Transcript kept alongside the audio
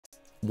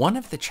One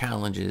of the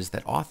challenges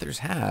that authors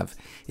have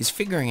is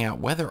figuring out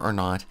whether or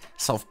not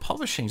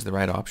self-publishing is the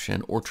right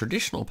option or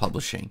traditional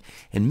publishing.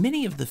 And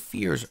many of the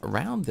fears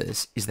around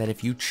this is that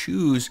if you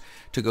choose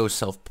to go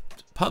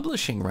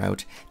self-publishing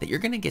route, that you're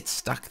going to get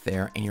stuck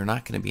there and you're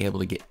not going to be able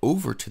to get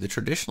over to the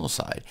traditional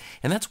side.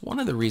 And that's one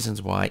of the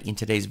reasons why in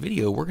today's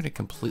video, we're going to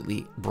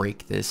completely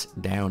break this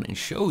down and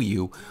show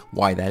you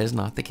why that is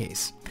not the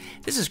case.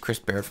 This is Chris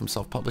Baird from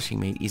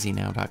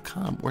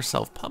selfpublishingmadeeasynow.com, where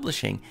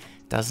self-publishing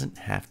doesn't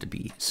have to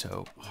be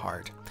so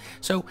hard.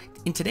 So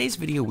in today's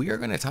video, we are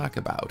going to talk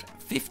about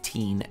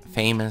 15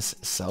 famous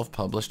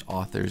self-published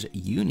authors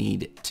you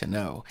need to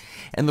know.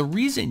 And the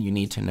reason you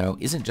need to know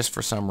isn't just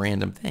for some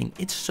random thing.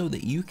 It's so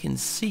that you can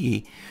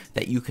see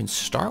that you can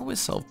start with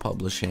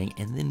self-publishing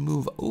and then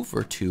move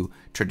over to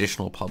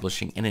traditional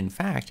publishing. And in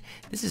fact,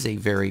 this is a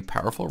very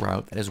powerful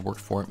route that has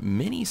worked for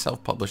many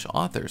self-published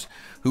authors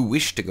who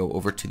wish to go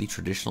over to the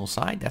traditional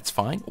side. That's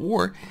fine.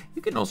 Or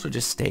you can also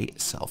just stay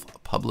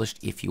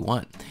self-published if you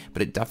want.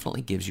 But it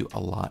definitely gives you a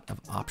lot of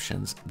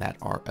options that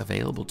are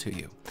available to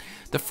you.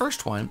 The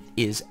first one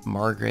is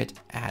Margaret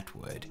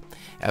Atwood,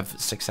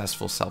 of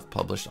successful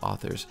self-published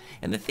authors.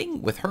 And the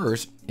thing with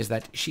hers is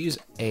that she's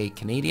a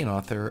Canadian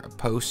author,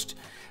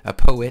 a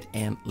poet,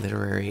 and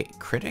literary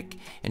critic,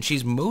 and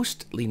she's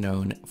mostly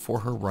known for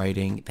her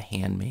writing The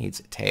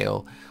Handmaid's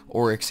Tale,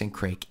 Oryx and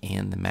Crake,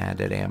 and the Mad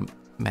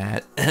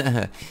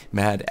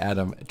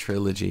Adam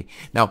trilogy.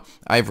 Now,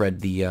 I've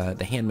read the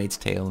Handmaid's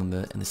Tale and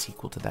the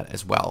sequel to that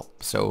as well.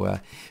 So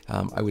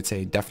I would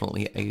say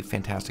definitely a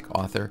fantastic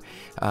author.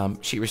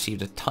 She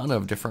received a ton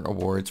of different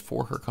awards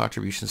for her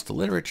contributions to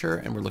literature,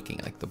 and we're looking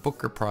at like the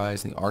Booker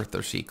Prize, and the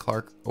Arthur C.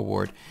 Clarke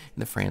Award,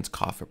 and the Franz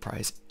Kafka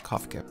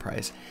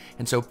Prize.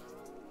 And so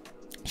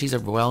she's a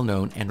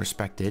well-known and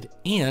respected,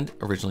 and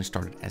originally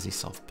started as a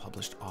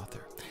self-published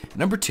author.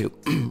 Number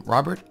 2,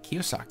 Robert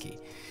Kiyosaki.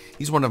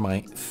 He's one of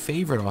my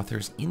favorite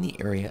authors in the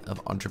area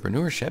of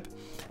entrepreneurship,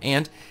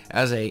 and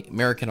as an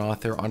American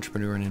author,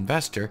 entrepreneur, and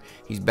investor,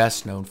 he's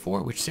best known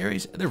for which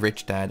series? The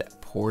Rich Dad,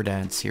 Poor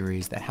Dad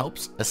series that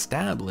helps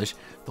establish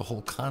the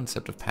whole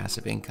concept of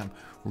passive income.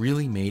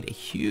 Really made a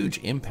huge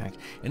impact.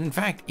 And in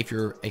fact, if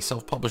you're a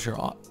self-published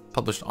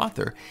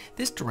author,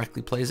 this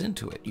directly plays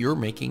into it. You're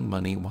making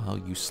money while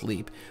you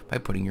sleep by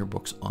putting your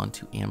books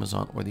onto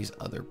Amazon or these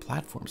other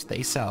platforms.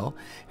 They sell,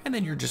 and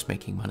then you're just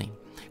making money,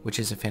 which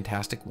is a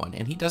fantastic one.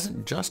 And he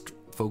doesn't just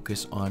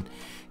focus on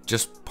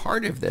just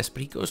part of this,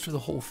 but he goes through the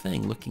whole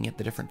thing, looking at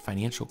the different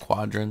financial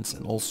quadrants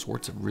and all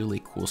sorts of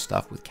really cool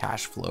stuff with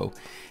cash flow,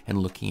 and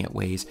looking at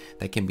ways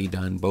that can be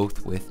done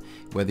both with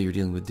whether you're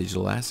dealing with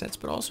digital assets,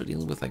 but also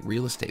dealing with like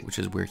real estate, which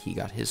is where he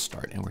got his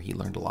start and where he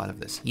learned a lot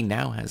of this. He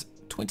now has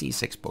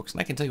 26 books,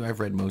 and I can tell you I've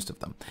read most of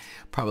them,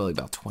 probably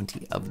about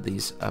 20 of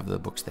the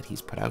books that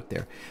he's put out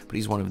there. But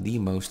he's one of the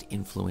most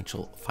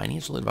influential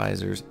financial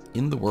advisors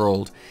in the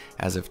world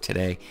as of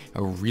today,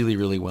 a really,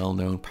 really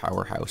well-known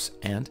powerhouse,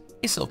 and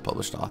a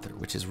self-published author,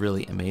 which is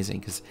really amazing,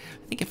 because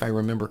I think if I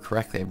remember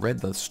correctly, I read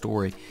the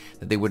story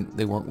that they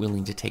weren't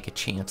willing to take a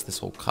chance, this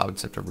whole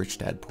concept of Rich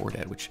Dad, Poor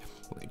Dad, which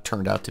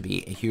turned out to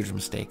be a huge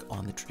mistake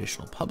on the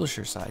traditional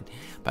publisher side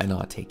by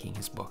not taking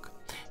his book.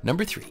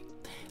 Number 3,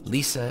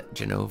 Lisa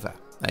Genova.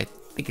 I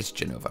think it's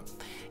Genova.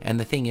 And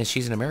the thing is,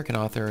 she's an American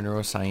author, a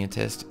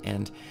neuroscientist,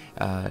 and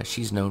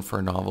she's known for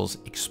novels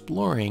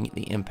exploring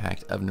the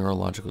impact of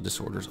neurological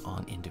disorders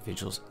on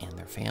individuals and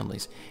their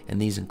families.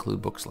 And these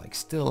include books like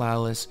Still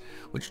Alice,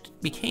 which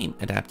became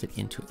adapted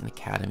into an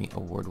Academy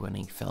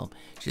Award-winning film.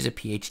 She's a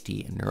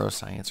PhD in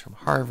neuroscience from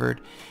Harvard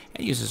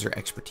and uses her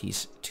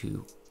expertise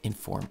to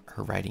inform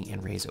her writing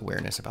and raise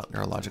awareness about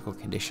neurological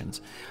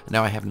conditions.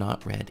 Now, I have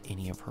not read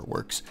any of her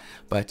works,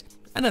 but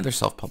another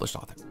self-published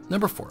author.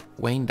 Number 4,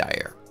 Wayne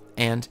Dyer.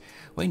 And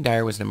Wayne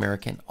Dyer was an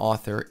American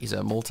author. He's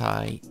a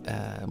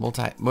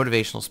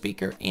multi-motivational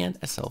speaker and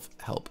a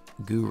self-help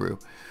guru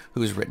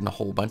who has written a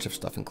whole bunch of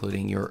stuff,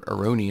 including Your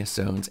Erroneous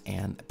Zones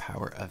and The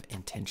Power of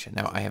Intention.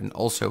 Now, I haven't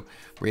also,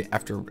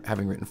 after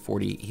having written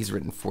 40, he's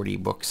written 40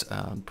 books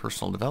on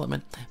personal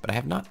development, but I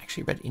have not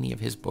actually read any of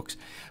his books.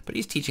 But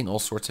he's teaching all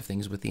sorts of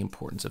things with the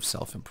importance of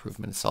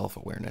self-improvement,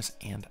 self-awareness,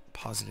 and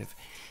positive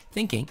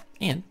thinking,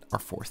 and our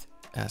 4th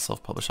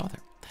self-published author.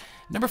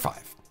 Number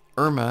 5,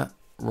 Irma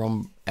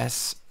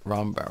S.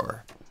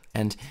 Rombauer.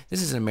 And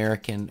this is an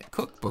American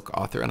cookbook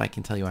author, and I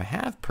can tell you I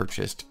have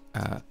purchased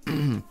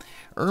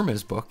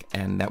Irma's book,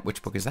 and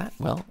which book is that?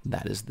 Well,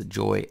 that is The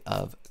Joy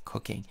of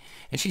Cooking.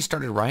 And she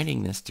started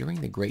writing this during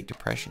the Great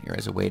Depression era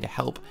as a way to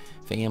help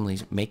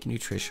families make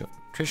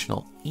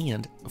nutritional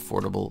and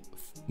affordable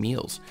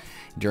meals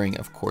during,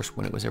 of course,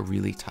 when it was a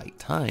really tight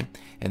time.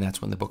 And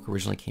that's when the book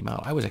originally came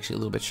out. I was actually a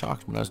little bit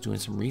shocked when I was doing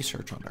some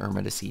research on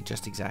Irma to see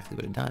just exactly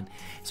what it had done.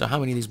 So how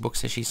many of these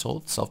books has she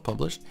sold,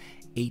 self-published?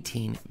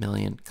 18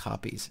 million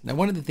copies. Now,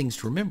 one of the things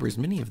to remember is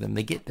many of them,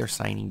 they get their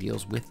signing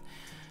deals with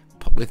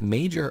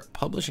major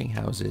publishing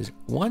houses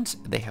once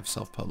they have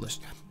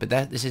self-published. But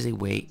this is a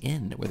way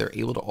in where they're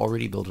able to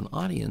already build an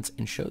audience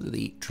and show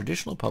the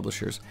traditional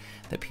publishers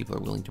that people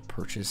are willing to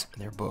purchase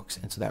their books.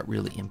 And so that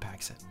really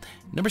impacts it.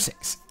 Number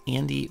 6,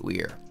 Andy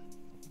Weir.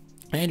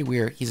 Andy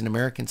Weir, he's an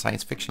American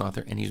science fiction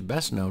author, and he's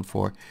best known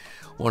for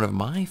one of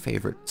my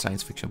favorite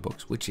science fiction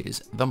books, which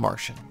is The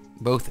Martian.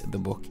 Both the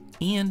book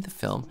and the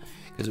film,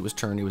 because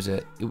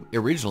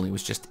originally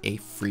was just a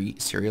free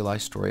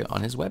serialized story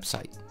on his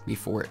website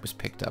before it was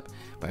picked up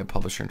by a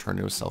publisher and turned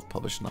into a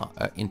self-published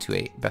into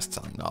a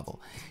best-selling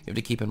novel. You have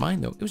to keep in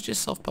mind, though, it was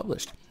just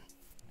self-published.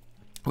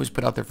 It was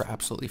put out there for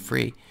absolutely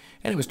free,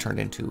 and it was turned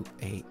into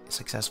a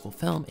successful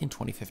film in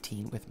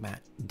 2015 with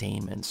Matt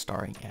Damon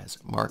starring as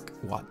Mark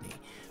Watney.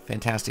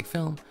 Fantastic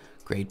film,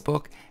 great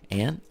book,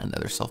 and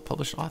another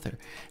self-published author.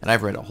 And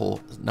I've read a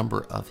whole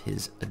number of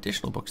his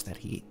additional books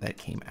that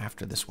came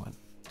after this one.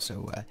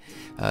 So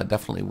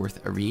definitely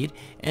worth a read.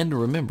 And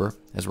remember,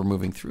 as we're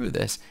moving through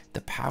this,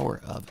 the power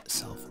of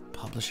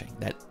self-publishing.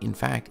 That, in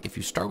fact, if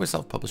you start with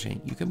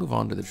self-publishing, you can move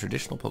on to the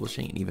traditional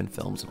publishing and even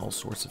films and all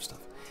sorts of stuff.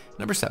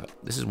 Number 7,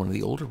 this is one of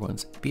the older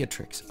ones,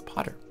 Beatrix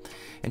Potter.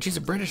 And she's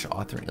a British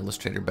author and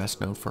illustrator best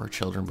known for her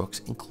children's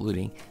books,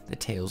 including The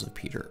Tales of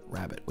Peter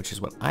Rabbit, which is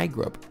what I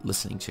grew up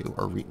listening to,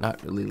 or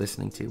not really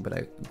listening to, but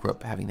I grew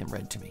up having them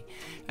read to me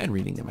and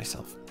reading them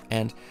myself.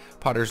 And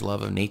Potter's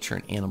love of nature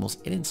and animals,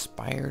 it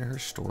inspired her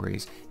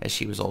stories, as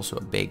she was also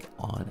big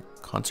on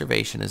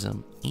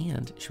conservationism,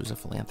 and she was a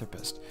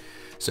philanthropist.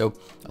 So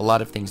a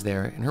lot of things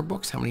there. In her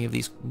books, how many of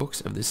these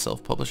books of this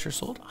self-publisher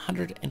sold?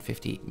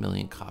 150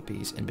 million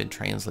copies and been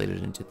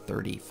translated into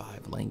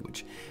 35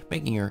 languages,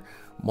 making her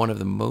one of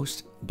the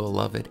most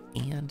beloved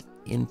and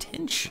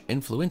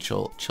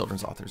influential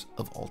children's authors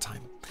of all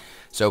time.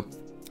 So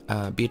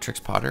Beatrix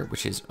Potter,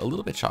 which is a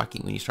little bit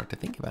shocking when you start to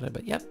think about it,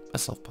 but yep, a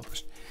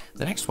self-published.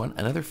 The next one,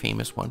 another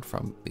famous one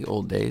from the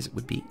old days,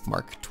 would be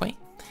Mark Twain.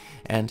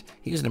 And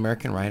he was an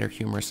American writer,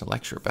 humorist, and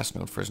lecturer, best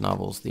known for his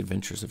novels, The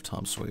Adventures of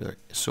Tom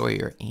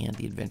Sawyer and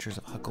The Adventures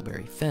of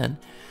Huckleberry Finn.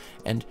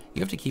 And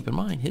you have to keep in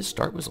mind, his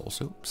start was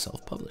also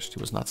self-published.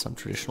 It was not some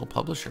traditional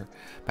publisher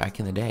back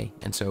in the day.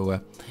 And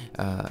so,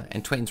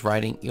 and Twain's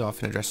writing, he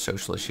often addressed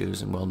social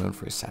issues and well known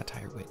for his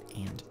satire, wit,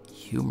 and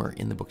humor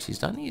in the books he's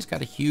done. He's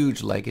got a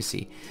huge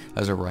legacy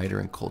as a writer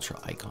and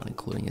cultural icon,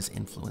 including his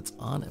influence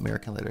on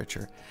American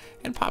literature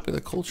and popular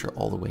culture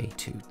all the way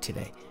to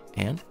today,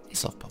 and a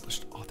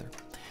self-published author.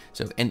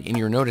 So, and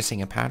you're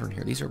noticing a pattern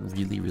here. These are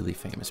really, really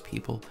famous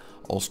people,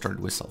 all started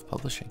with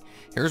self-publishing.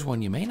 Here's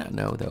one you may not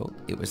know, though.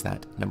 It was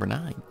that number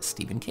 9,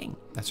 Stephen King.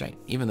 That's right.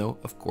 Even though,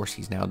 of course,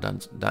 he's now done,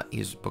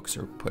 his books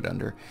are put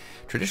under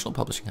traditional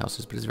publishing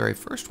houses, but his very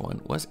first one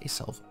was a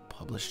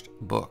self-published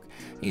book.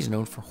 He's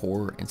known for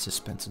horror and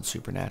suspense and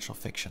supernatural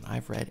fiction.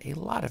 I've read a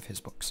lot of his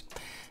books.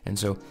 And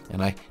so,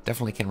 and I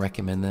definitely can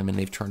recommend them, and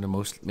they've turned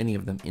many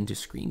of them into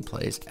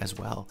screenplays as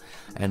well.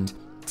 And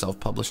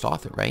self-published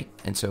author, right?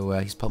 And so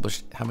he's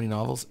published how many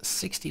novels?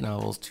 60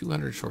 novels,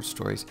 200 short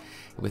stories,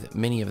 with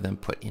many of them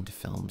put into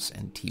films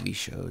and TV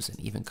shows and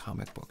even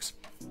comic books.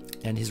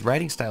 And his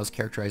writing style is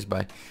characterized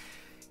by,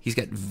 he's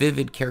got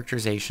vivid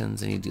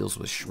characterizations, and he deals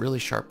with really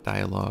sharp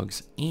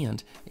dialogues,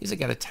 and he's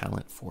got a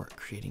talent for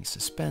creating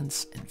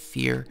suspense and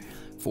fear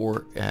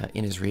for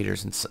in his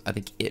readers. And so I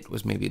think it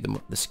was maybe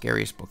the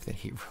scariest book that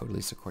he wrote, at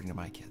least according to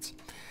my kids.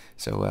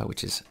 So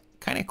which is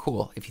kind of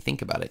cool if you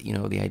think about it, you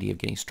know, the idea of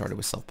getting started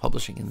with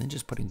self-publishing and then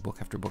just putting book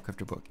after book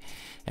after book.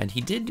 And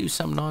he did do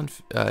some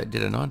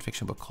did a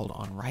nonfiction book called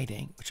On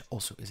Writing, which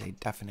also is a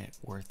definite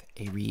worth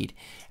a read.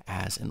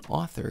 As an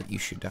author, you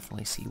should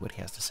definitely see what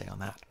he has to say on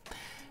that.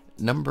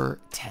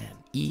 Number 10,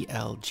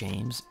 E.L.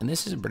 James, and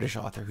this is a British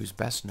author who's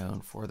best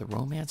known for the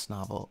romance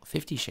novel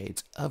 50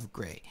 Shades of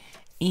Grey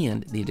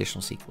and the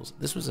additional sequels.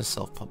 This was a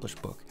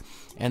self-published book,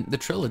 and the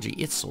trilogy,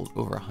 it sold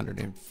over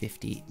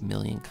 150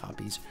 million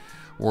copies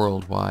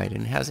worldwide,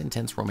 and has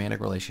intense romantic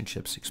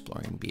relationships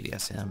exploring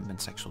BDSM and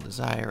sexual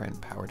desire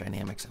and power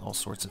dynamics and all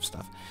sorts of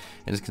stuff,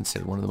 and is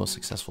considered one of the most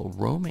successful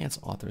romance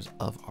authors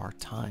of our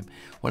time.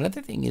 One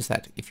other thing is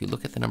that if you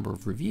look at the number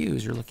of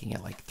reviews, you're looking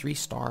at like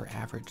 3-star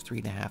average,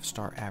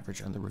 3.5-star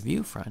average on the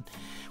review front,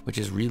 which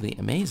is really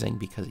amazing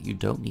because you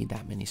don't need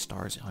that many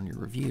stars on your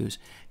reviews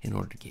in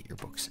order to get your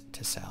books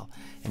to sell.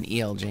 And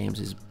E.L. James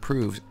has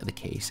proved the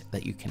case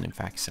that you can in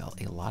fact sell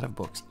a lot of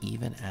books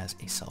even as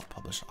a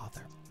self-published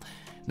author.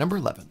 Number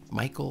 11,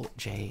 Michael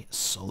J.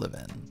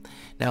 Sullivan.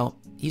 Now,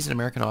 he's an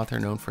American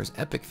author known for his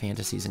epic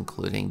fantasies,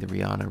 including the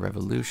Rihanna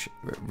Revolution,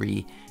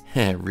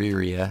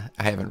 Rhaeria,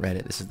 I haven't read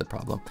it, this is the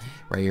problem,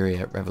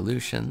 Rhaeria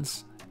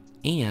Revolutions,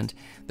 and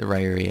the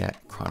Rhaeria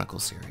Chronicle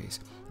series.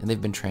 And they've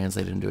been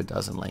translated into a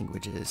dozen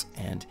languages,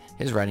 and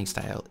his writing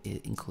style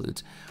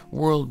includes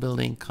world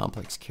building,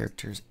 complex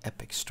characters,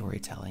 epic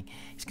storytelling.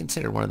 He's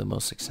considered one of the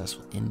most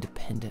successful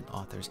independent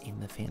authors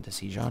in the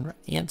fantasy genre,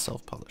 and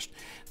self-published.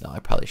 Now, I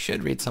probably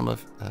should read some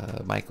of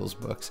Michael's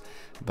books,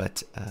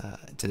 but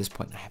to this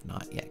point I have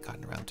not yet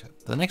gotten around to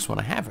it. The next one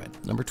I have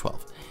read, number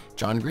 12,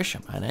 John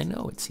Grisham. And I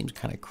know it seems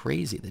kind of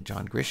crazy that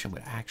John Grisham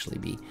would actually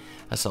be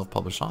a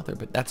self-published author,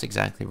 but that's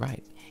exactly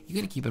right. You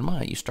got to keep in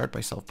mind, you start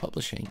by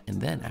self-publishing, and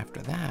then after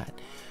that, that,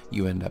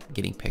 you end up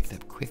getting picked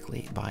up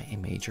quickly by a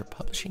major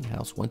publishing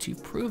house once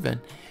you've proven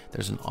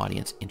there's an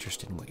audience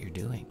interested in what you're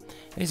doing.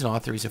 And he's an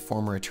author, he's a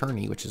former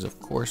attorney, which is of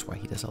course why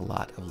he does a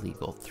lot of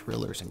legal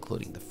thrillers,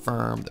 including The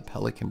Firm, The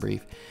Pelican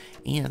Brief,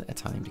 and A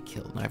Time to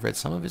Kill. And I've read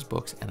some of his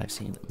books, and I've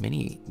seen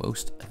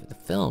most of the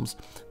films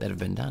that have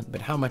been done.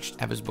 But how much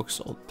have his books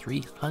sold?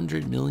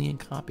 300 million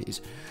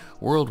copies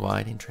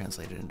worldwide and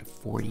translated into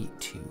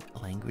 42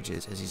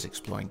 languages as he's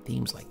exploring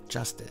themes like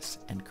justice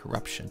and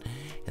corruption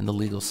and the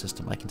legal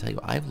system. I can tell you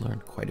I've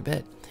learned quite a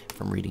bit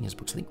from reading his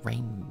books. I think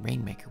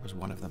Rainmaker was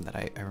one of them that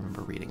I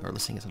remember reading or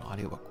listening as an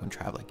audiobook when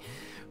traveling.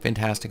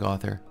 Fantastic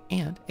author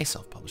and a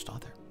self-published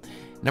author.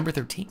 Number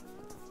 13.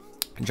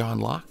 John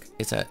Locke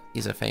is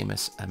a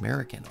famous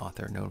American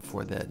author known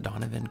for the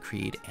Donovan,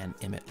 Creed, and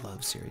Emmett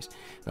Love series.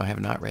 Now, I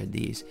have not read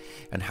these,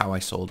 and how I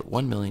sold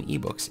 1 million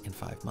ebooks in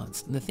 5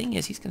 months. And the thing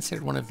is, he's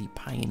considered one of the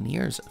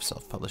pioneers of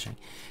self-publishing,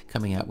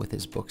 coming out with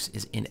his books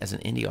as an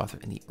indie author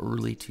in the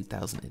early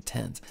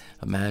 2010s.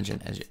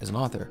 Imagine, as an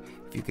author,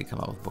 if you could come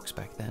out with books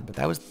back then. But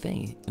that was the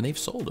thing, and they've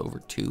sold over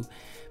 2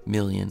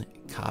 million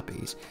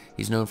copies.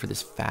 He's known for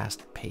this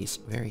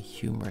fast-paced, very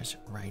humorous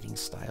writing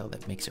style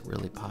that makes it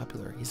really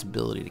popular. His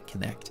ability to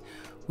connect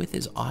with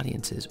his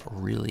audiences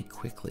really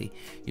quickly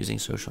using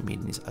social media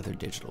and these other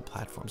digital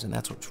platforms, and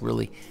that's what's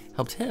really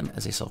helped him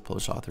as a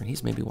self-published author. And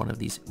he's maybe one of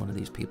these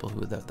people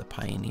who are the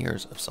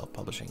pioneers of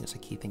self-publishing. Is a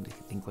key thing to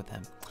think with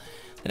him.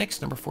 The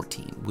next, number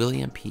 14,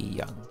 William P.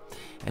 Young,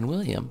 and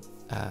William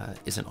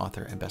is an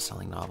author and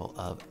best-selling novel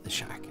of The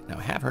Shack. Now,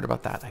 I have heard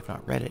about that. I've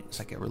not read it. It's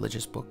like a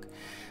religious book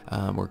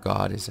where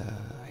God is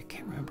I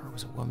can't remember, it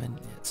was a woman,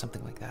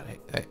 something like that.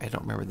 I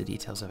don't remember the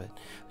details of it.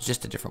 It was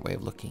just a different way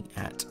of looking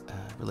at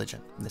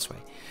religion in this way.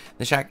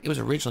 The Shack, it was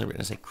originally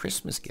written as a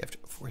Christmas gift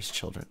for his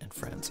children and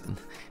friends. And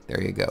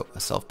there you go, a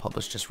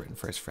self-published, just written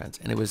for his friends.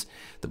 And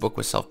the book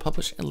was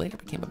self-published and later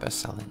became a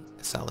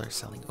best-seller,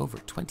 selling over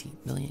 20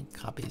 million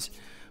copies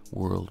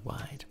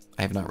worldwide.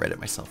 I have not read it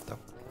myself, though.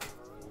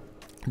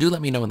 Do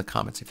let me know in the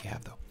comments if you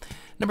have, though.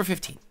 Number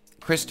 15,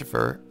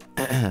 Christopher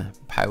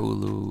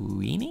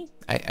Paolini.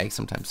 I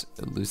sometimes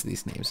lose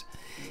these names.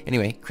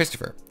 Anyway,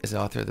 Christopher is the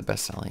author of the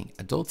best-selling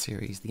adult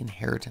series, The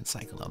Inheritance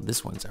Cycle. Now,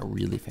 this one's a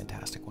really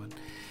fantastic one.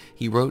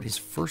 He wrote his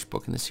first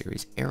book in the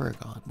series,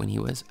 Aragon, when he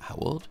was, how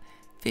old?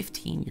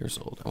 15 years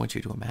old. I want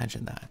you to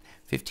imagine that.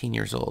 15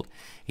 years old.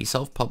 He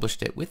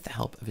self-published it with the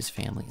help of his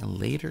family and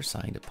later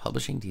signed a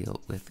publishing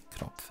deal with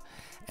Knopf.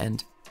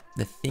 And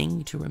the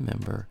thing to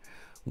remember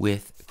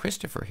with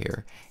Christopher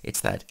here, it's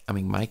that, I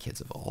mean, my kids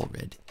have all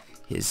read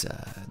his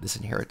this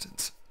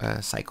Inheritance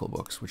Cycle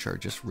books, which are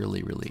just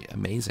really, really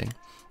amazing.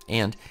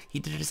 And he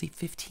did it as a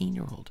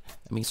 15-year-old.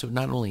 I mean, so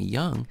not only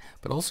young,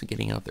 but also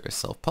getting out there as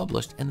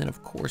self-published. And then,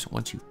 of course,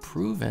 once you've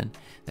proven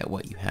that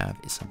what you have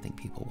is something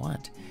people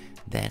want,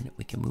 then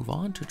we can move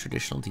on to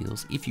traditional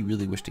deals if you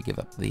really wish to give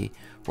up the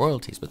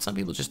royalties. But some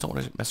people just don't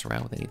want to mess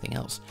around with anything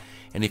else.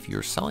 And if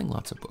you're selling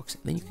lots of books,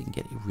 then you can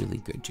get a really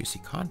good, juicy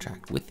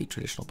contract with the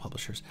traditional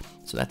publishers.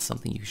 So that's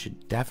something you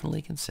should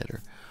definitely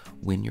consider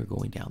when you're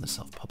going down the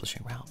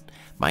self-publishing route.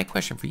 My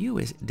question for you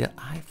is, did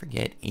I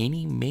forget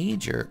any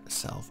major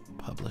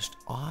self-published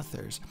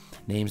authors,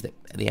 names that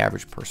the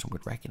average person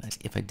would recognize?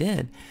 If I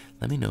did,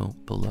 let me know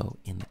below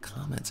in the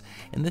comments.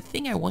 And the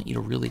thing I want you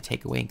to really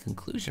take away in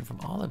conclusion from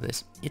all of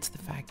this, it's the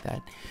fact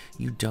that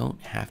you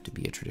don't have to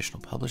be a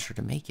traditional publisher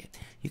to make it.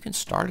 You can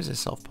start as a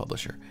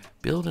self-publisher,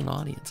 build an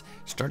audience,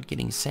 start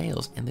getting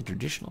sales, and the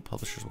traditional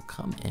publishers will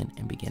come in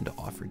and begin to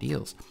offer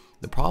deals.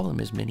 The problem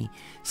is many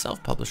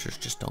self-publishers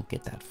just don't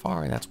get that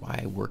far, and that's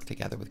why I work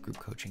together with group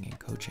coaching and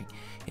coaching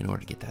in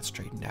order to get that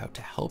straightened out,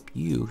 to help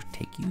you,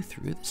 take you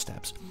through the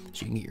steps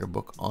so you can get your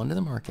book onto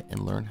the market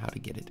and learn how to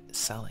get it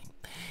selling.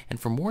 And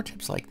for more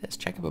tips like this,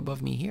 check up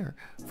above me here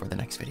for the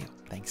next video.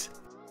 Thanks.